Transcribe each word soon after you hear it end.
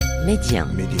Média.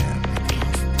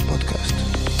 Podcast.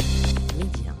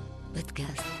 Média.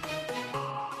 Podcast.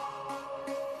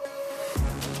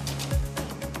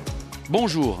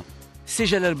 Bonjour, c'est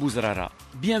Jalal Bouzrara.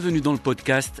 Bienvenue dans le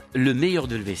podcast Le meilleur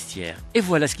de le vestiaire. Et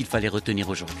voilà ce qu'il fallait retenir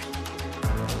aujourd'hui.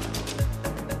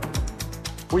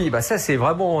 Oui, ça c'est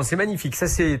magnifique. Ça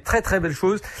c'est très très belle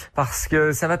chose parce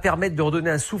que ça va permettre de redonner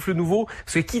un souffle nouveau.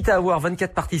 Parce que quitte à avoir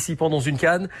 24 participants dans une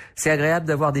CAN, c'est agréable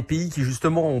d'avoir des pays qui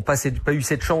justement ont pas eu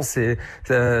cette chance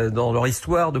dans leur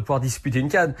histoire de pouvoir disputer une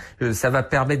CAN. Ça va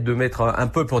permettre de mettre un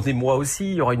peu pour des mois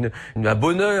aussi. Il y aura un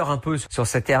bonheur un peu sur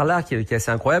cette ère-là qui est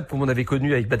assez incroyable. Comme on avait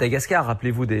connu avec Madagascar,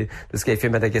 rappelez-vous de ce qu'avait fait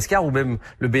Madagascar, ou même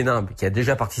le Bénin qui a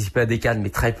déjà participé à des CAN mais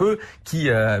très peu, qui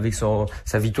avec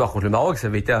sa victoire contre le Maroc, ça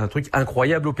avait été un truc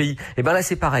incroyable au pays. Et là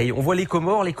c'est pareil. On voit les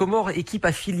Comores, équipe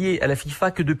affiliée à la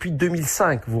FIFA que depuis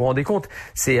 2005. Vous vous rendez compte?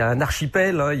 C'est un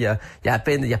archipel. Il y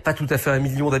a pas tout à fait 1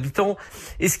 million d'habitants.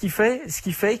 Et ce qui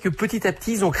fait que petit à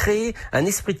petit ils ont créé un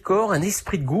esprit de corps, un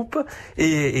esprit de groupe,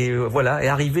 et voilà, est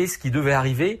arrivé ce qui devait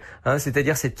arriver,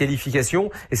 c'est-à-dire cette qualification.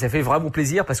 Et ça fait vraiment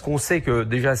plaisir parce qu'on sait que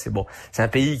déjà c'est un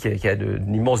pays qui a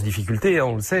d'immenses difficultés.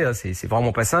 On le sait, c'est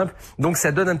vraiment pas simple. Donc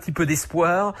ça donne un petit peu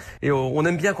d'espoir. Et on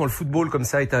aime bien quand le football comme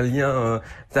ça est un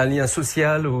lien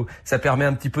social où ça permet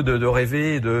un petit peu de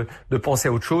rêver et de penser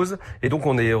à autre chose. Et donc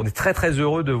on est très très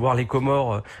heureux de voir les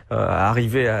Comores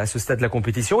arriver à ce stade de la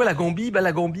compétition. Et la Gambie,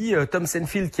 Tom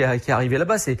Senfield qui est arrivé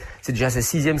là-bas, c'est déjà sa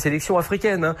 6e sélection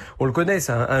africaine. On le connaît,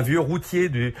 c'est un vieux routier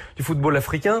du football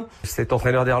africain, cet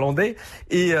entraîneur néerlandais.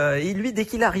 Et lui, dès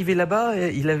qu'il est arrivé là-bas,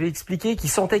 il avait expliqué qu'il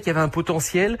sentait qu'il y avait un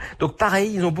potentiel. Donc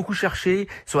pareil, ils ont beaucoup cherché,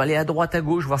 ils sont allés à droite, à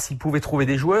gauche, voir s'ils pouvaient trouver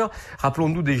des joueurs.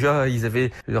 Rappelons-nous déjà, ils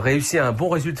avaient réussi un bon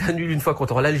résultat nul une fois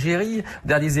contre l'Algérie,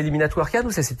 derniers éliminatoires CAN,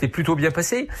 où ça s'était plutôt bien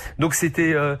passé. Donc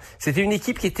c'était une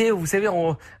équipe qui était, vous savez,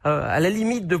 à la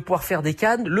limite de pouvoir faire des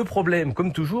CAN. Le problème,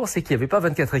 comme toujours, c'est qu'il n'y avait pas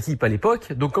 24 équipes à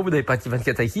l'époque. Donc quand vous n'avez pas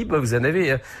 24 équipes, vous en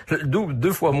avez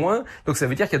deux fois moins. Donc ça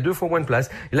veut dire qu'il y a 2 fois moins de place.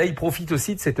 Et là, ils profitent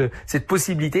aussi de cette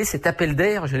possibilité, cet appel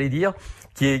d'air, j'allais dire,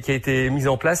 qui a été mise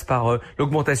en place par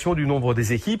l'augmentation du nombre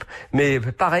des équipes. Mais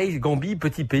pareil, Gambie,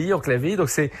 petit pays enclavé, donc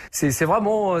c'est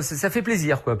vraiment, ça fait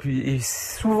plaisir, quoi. Puis et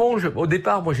souvent, au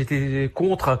départ, moi j'étais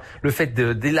contre le fait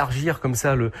d'élargir comme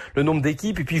ça le nombre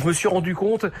d'équipes. Et puis je me suis rendu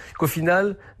compte qu'au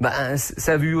final,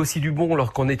 ça a eu aussi du bon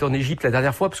lorsqu'on était en Égypte la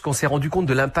dernière fois, parce qu'on s'est rendu compte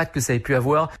de l'impact que ça avait pu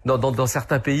avoir dans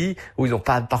certains pays où ils n'ont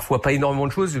parfois pas énormément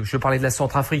de choses. Je parlais de la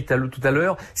Centrafrique tout à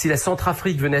l'heure. Si la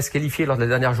Centrafrique venait à se qualifier lors de la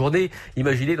dernière journée,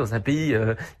 imaginez dans un pays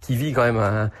qui vit quand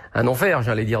même un enfer,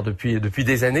 j'allais dire, depuis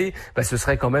des années, ce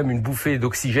serait quand même une bouffée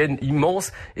d'oxygène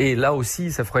immense. Et là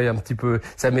aussi, ça ferait un petit peu,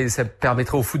 ça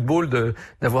permettrait au football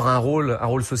d'avoir un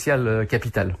rôle social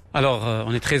capital. Alors,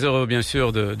 on est très heureux, bien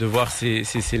sûr, de voir ces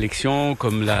sélections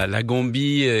comme la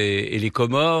Gambie et les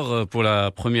Comores pour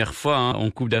la première fois en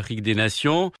Coupe d'Afrique des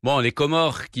Nations. Bon, les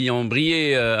Comores qui ont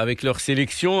brillé avec leur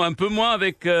sélection, un peu moins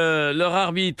avec leur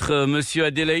arbitre, Monsieur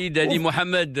Adelaïde Ali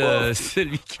Mohamed,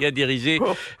 celui qui a dirigé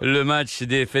le match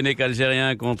des Fennecs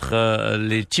algériens contre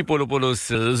les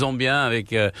Chipolopoulos zambiens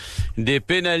avec des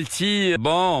pénaltys,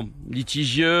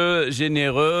 litigieux,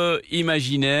 généreux,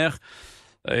 imaginaires.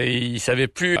 Il savait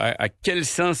plus à quel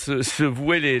sein se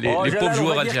vouaient les pauvres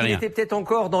joueurs algériens. Il était peut-être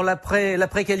encore dans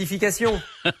l'après-qualification.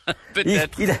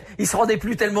 Peut-être. Il se rendait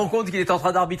plus tellement compte qu'il était en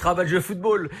train d'arbitrer un match de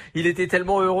football. Il était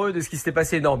tellement heureux de ce qui s'était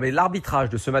passé. Non, mais l'arbitrage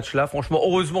de ce match-là, franchement,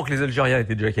 heureusement que les Algériens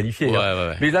étaient déjà qualifiés.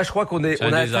 Ouais. Mais là, je crois qu'on a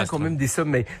atteint quand même des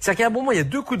sommets. C'est-à-dire qu'à un moment, il y a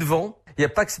 2 coups de vent. Il n'y a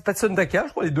pas de Sondaka,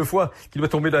 je crois, les 2 fois qu'il doit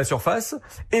tomber dans la surface,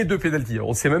 et 2 pénaltys. On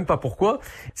ne sait même pas pourquoi.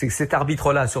 C'est que cet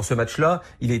arbitre-là, sur ce match-là,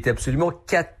 il a été absolument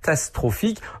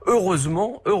catastrophique.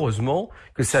 Heureusement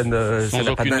que ça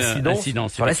n'a pas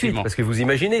d'incidence sur la suite. Parce que vous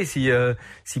imaginez, si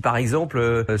par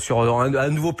exemple, sur un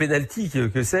nouveau pénalty,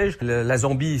 que sais-je, la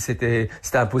Zambie s'était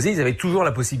imposée, ils avaient toujours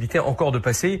la possibilité encore de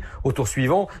passer au tour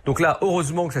suivant. Donc là,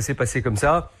 heureusement que ça s'est passé comme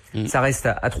ça. Ça reste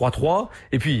à 3-3.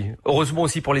 Et puis, heureusement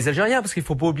aussi pour les Algériens, parce qu'il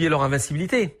faut pas oublier leur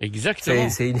invincibilité. Exactement.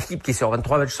 C'est une équipe qui est sur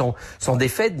 23 matchs sans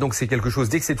défaite, donc c'est quelque chose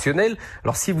d'exceptionnel.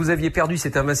 Alors, si vous aviez perdu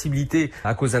cette invincibilité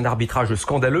à cause d'un arbitrage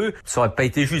scandaleux, ça aurait pas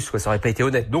été juste, ça aurait pas été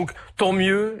honnête. Donc, tant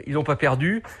mieux, ils n'ont pas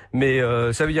perdu, mais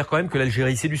ça veut dire quand même que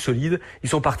l'Algérie, c'est du solide. Ils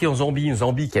sont partis en Zambie, une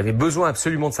Zambie qui avait besoin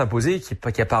absolument de s'imposer,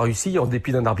 qui a pas réussi, en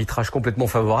dépit d'un arbitrage complètement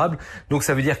favorable. Donc,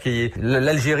 ça veut dire que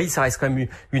l'Algérie, ça reste quand même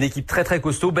une équipe très très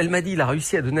costaud. Belmadi, il a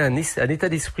réussi à donner un état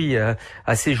d'esprit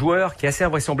à ses joueurs qui est assez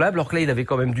invraisemblable, alors que là il avait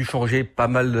quand même dû changer pas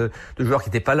mal de joueurs qui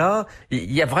n'étaient pas là.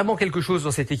 Il y a vraiment quelque chose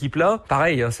dans cette équipe-là.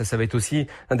 Pareil, ça va être aussi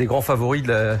un des grands favoris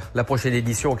de la prochaine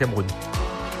édition au Cameroun.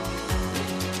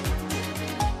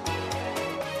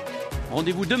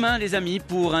 Rendez-vous demain les amis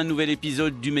pour un nouvel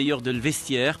épisode du meilleur de le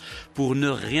vestiaire. Pour ne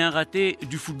rien rater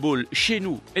du football chez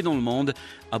nous et dans le monde,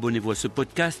 abonnez-vous à ce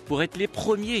podcast pour être les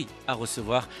premiers à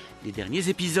recevoir les derniers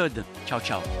épisodes. Ciao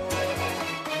ciao.